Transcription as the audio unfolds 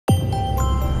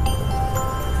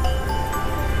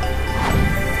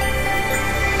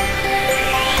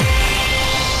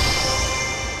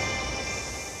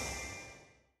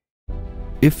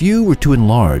If you were to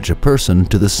enlarge a person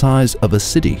to the size of a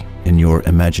city in your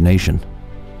imagination,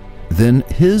 then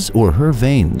his or her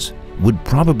veins would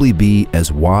probably be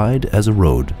as wide as a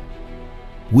road.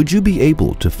 Would you be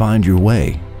able to find your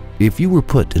way if you were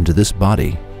put into this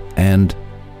body and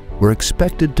were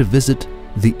expected to visit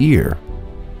the ear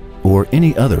or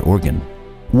any other organ?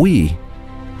 We,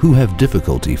 who have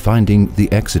difficulty finding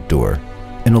the exit door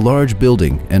in a large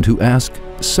building and who ask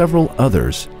several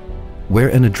others where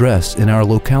an address in our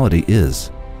locality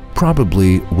is,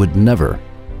 probably would never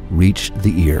reach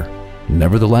the ear.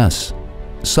 Nevertheless,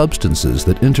 substances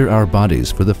that enter our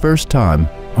bodies for the first time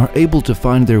are able to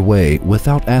find their way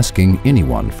without asking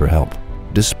anyone for help,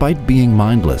 despite being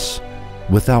mindless,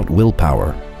 without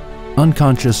willpower,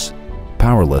 unconscious,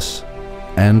 powerless,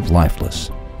 and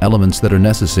lifeless. Elements that are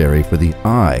necessary for the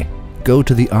eye go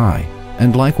to the eye,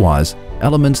 and likewise,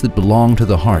 elements that belong to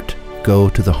the heart go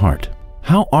to the heart.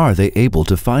 How are they able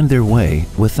to find their way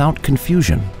without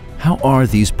confusion? How are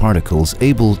these particles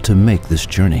able to make this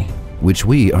journey, which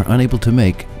we are unable to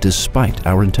make despite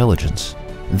our intelligence?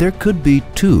 There could be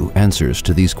two answers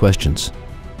to these questions.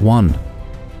 One,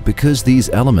 because these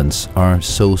elements are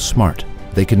so smart,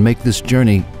 they can make this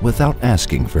journey without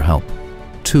asking for help.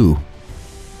 Two,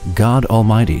 God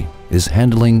Almighty is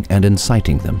handling and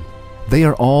inciting them. They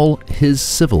are all His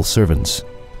civil servants,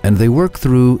 and they work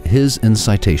through His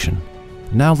incitation.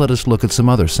 Now let us look at some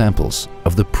other samples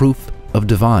of the proof of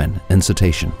divine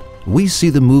incitation. We see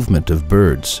the movement of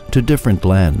birds to different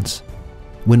lands.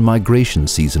 When migration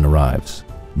season arrives,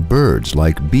 birds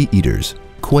like bee-eaters,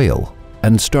 quail,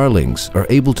 and starlings are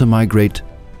able to migrate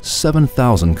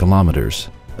 7,000 kilometers.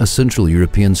 A Central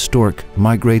European stork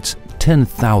migrates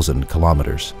 10,000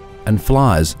 kilometers and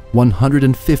flies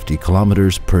 150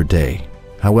 kilometers per day.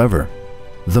 However,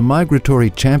 the migratory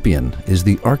champion is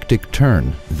the Arctic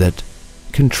tern that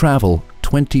can travel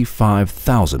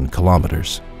 25,000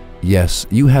 kilometers. Yes,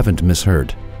 you haven't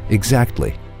misheard.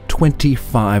 Exactly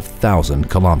 25,000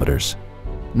 kilometers.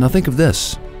 Now think of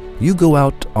this. You go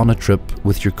out on a trip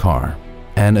with your car,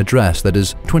 an address that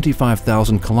is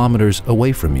 25,000 kilometers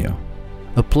away from you.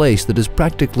 A place that is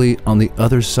practically on the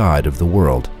other side of the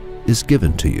world is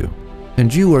given to you,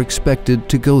 and you are expected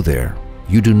to go there.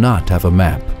 You do not have a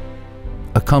map,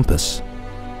 a compass,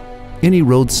 any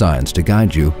road signs to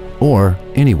guide you, or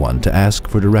anyone to ask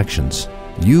for directions.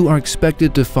 You are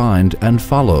expected to find and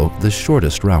follow the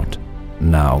shortest route.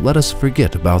 Now let us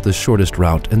forget about the shortest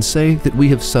route and say that we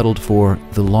have settled for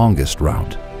the longest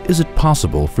route. Is it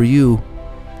possible for you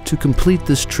to complete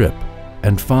this trip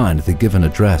and find the given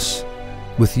address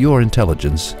with your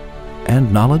intelligence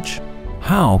and knowledge?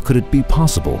 How could it be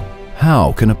possible?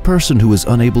 How can a person who is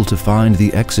unable to find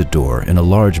the exit door in a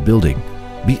large building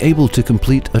be able to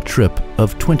complete a trip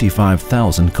of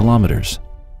 25,000 kilometers?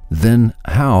 Then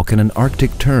how can an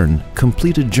Arctic tern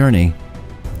complete a journey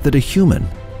that a human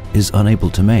is unable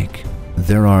to make?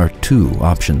 There are two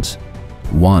options.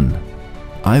 One,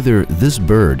 either this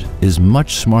bird is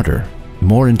much smarter,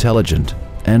 more intelligent,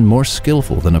 and more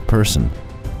skillful than a person.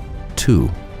 Two,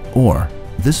 or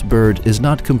this bird is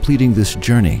not completing this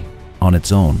journey on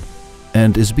its own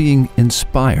and is being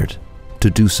inspired to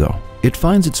do so. It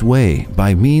finds its way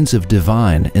by means of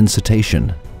divine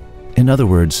incitation. In other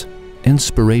words,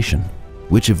 inspiration.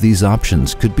 Which of these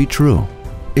options could be true?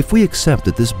 If we accept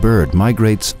that this bird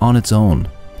migrates on its own,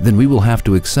 then we will have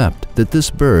to accept that this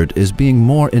bird is being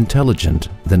more intelligent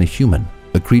than a human.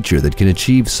 A creature that can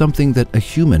achieve something that a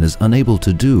human is unable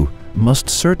to do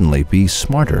must certainly be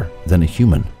smarter than a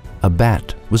human. A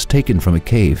bat was taken from a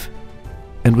cave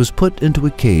and was put into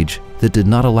a cage that did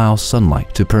not allow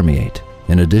sunlight to permeate.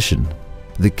 In addition,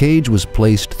 the cage was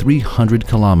placed 300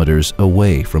 kilometers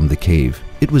away from the cave.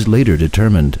 It was later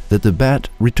determined that the bat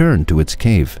returned to its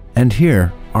cave. And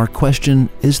here, our question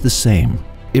is the same.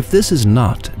 If this is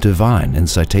not divine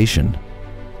incitation,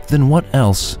 then what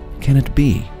else can it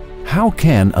be? How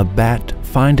can a bat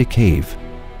find a cave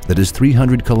that is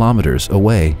 300 kilometers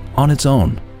away on its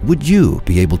own? Would you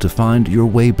be able to find your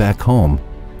way back home,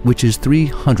 which is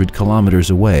 300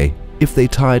 kilometers away, if they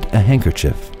tied a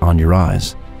handkerchief on your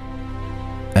eyes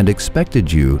and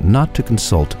expected you not to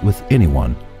consult with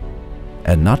anyone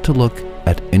and not to look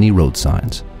at any road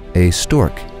signs? A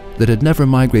stork that had never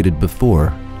migrated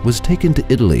before was taken to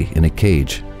Italy in a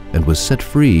cage and was set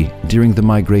free during the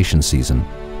migration season.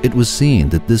 It was seen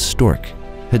that this stork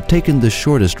had taken the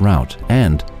shortest route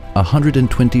and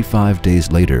 125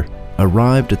 days later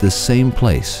arrived at the same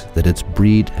place that its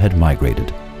breed had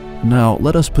migrated. Now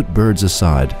let us put birds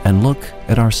aside and look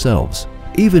at ourselves.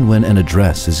 Even when an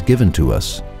address is given to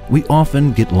us, we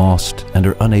often get lost and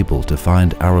are unable to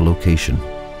find our location.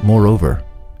 Moreover,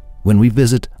 When we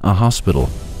visit a hospital,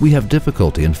 we have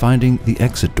difficulty in finding the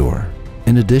exit door.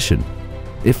 In addition,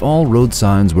 if all road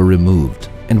signs were removed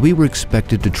and we were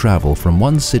expected to travel from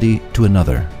one city to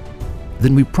another,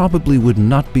 then we probably would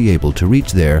not be able to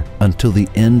reach there until the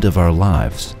end of our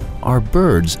lives. Are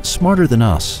birds smarter than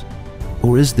us?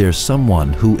 Or is there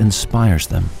someone who inspires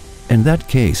them? In that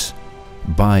case,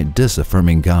 by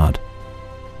disaffirming God,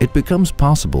 it becomes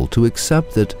possible to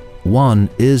accept that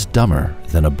one is dumber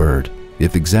than a bird.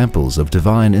 If examples of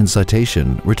divine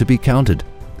incitation were to be counted,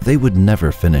 they would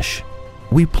never finish.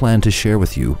 We plan to share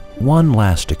with you one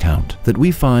last account that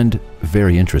we find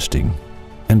very interesting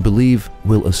and believe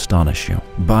will astonish you.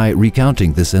 By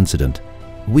recounting this incident,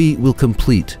 we will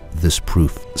complete this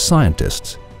proof.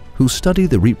 Scientists who study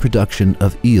the reproduction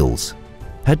of eels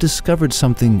had discovered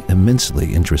something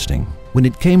immensely interesting. When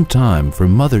it came time for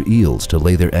mother eels to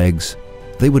lay their eggs,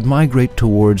 they would migrate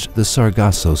towards the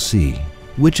Sargasso Sea,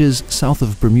 which is south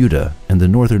of Bermuda in the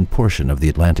northern portion of the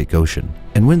Atlantic Ocean.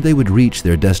 And when they would reach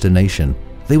their destination,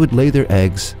 they would lay their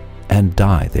eggs and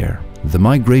die there. The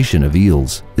migration of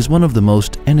eels is one of the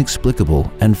most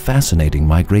inexplicable and fascinating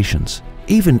migrations.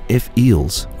 Even if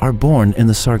eels are born in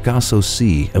the Sargasso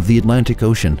Sea of the Atlantic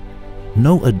Ocean,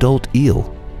 no adult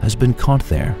eel has been caught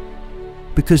there,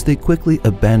 because they quickly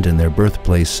abandon their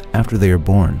birthplace after they are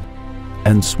born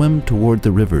and swim toward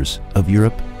the rivers of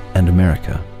Europe and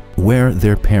America, where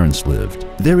their parents lived.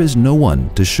 There is no one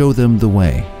to show them the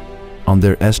way on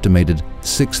their estimated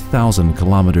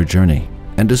 6,000-kilometer journey,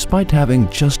 and despite having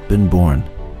just been born,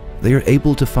 they are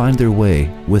able to find their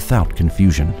way without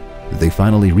confusion. They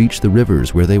finally reach the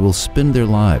rivers where they will spend their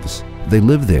lives. They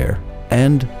live there,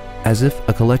 and as if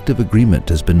a collective agreement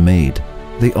has been made,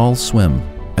 they all swim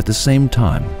at the same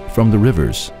time from the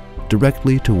rivers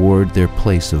directly toward their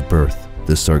place of birth,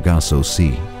 the Sargasso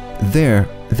Sea. There,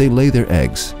 they lay their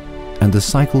eggs, and the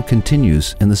cycle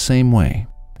continues in the same way.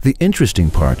 The interesting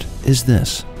part is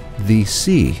this: the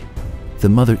sea the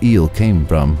mother eel came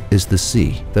from is the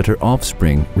sea that her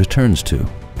offspring returns to,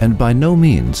 and by no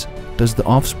means does the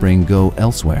offspring go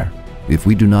elsewhere. If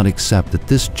we do not accept that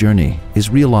this journey is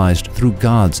realized through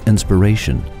God's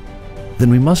inspiration,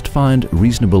 then we must find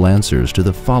reasonable answers to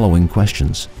the following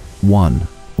questions. 1.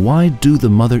 Why do the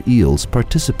mother eels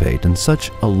participate in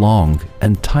such a long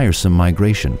and tiresome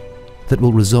migration that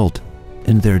will result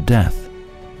in their death?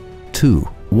 2.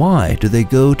 Why do they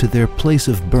go to their place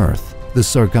of birth, the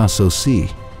Sargasso Sea,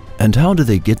 and how do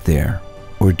they get there?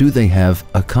 Or do they have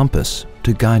a compass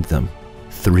to guide them?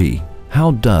 3.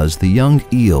 How does the young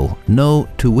eel know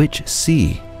to which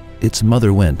sea its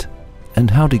mother went and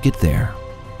how to get there?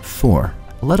 4.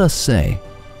 Let us say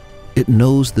it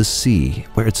knows the sea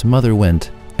where its mother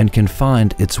went and can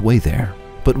find its way there.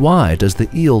 But why does the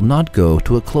eel not go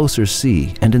to a closer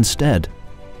sea and instead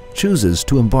chooses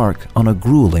to embark on a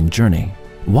grueling journey?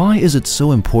 Why is it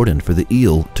so important for the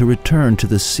eel to return to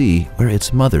the sea where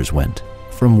its mothers went?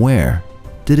 From where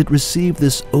did it receive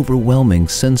this overwhelming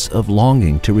sense of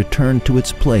longing to return to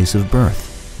its place of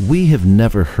birth? We have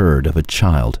never heard of a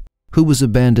child who was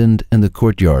abandoned in the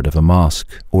courtyard of a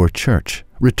mosque or church,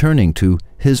 returning to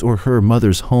his or her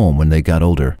mother's home when they got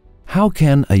older. How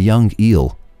can a young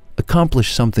eel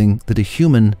accomplish something that a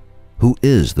human, who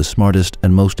is the smartest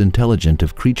and most intelligent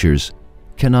of creatures,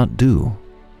 cannot do?